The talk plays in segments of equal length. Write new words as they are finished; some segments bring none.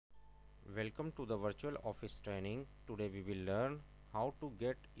Welcome to the virtual office training. Today we will learn how to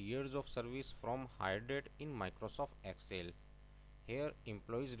get years of service from hire date in Microsoft Excel. Here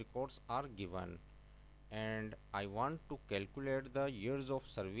employees records are given and I want to calculate the years of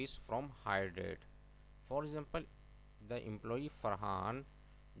service from hire date. For example, the employee Farhan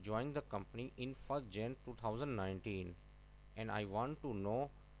joined the company in 1st Jan 2019 and I want to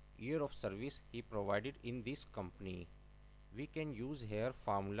know year of service he provided in this company. We can use here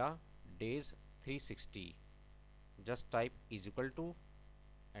formula days 360. Just type is equal to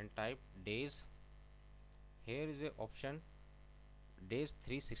and type days. Here is a option days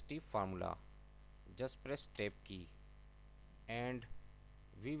 360 formula. Just press tab key and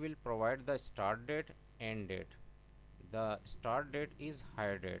we will provide the start date, end date. The start date is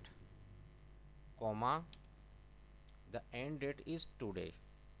hire date, comma, the end date is today.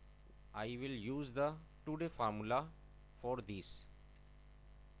 I will use the today formula for this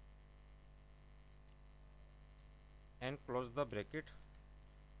and close the bracket.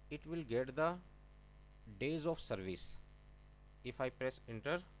 It will get the days of service. If I press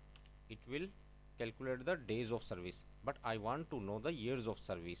enter, it will calculate the days of service, but I want to know the years of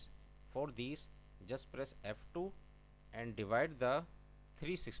service. For this, just press F2 and divide the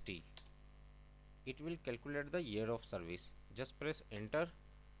 360. It will calculate the year of service. Just press enter.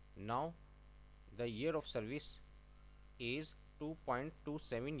 Now the year of service is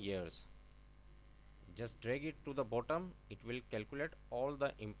 2.27 years. Just drag it to the bottom. It will calculate all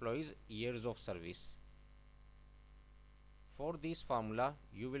the employees' years of service. For this formula,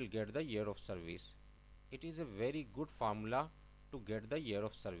 you will get the year of service. It is a very good formula to get the year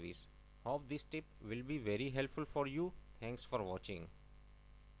of service. Hope this tip will be very helpful for you. Thanks for watching.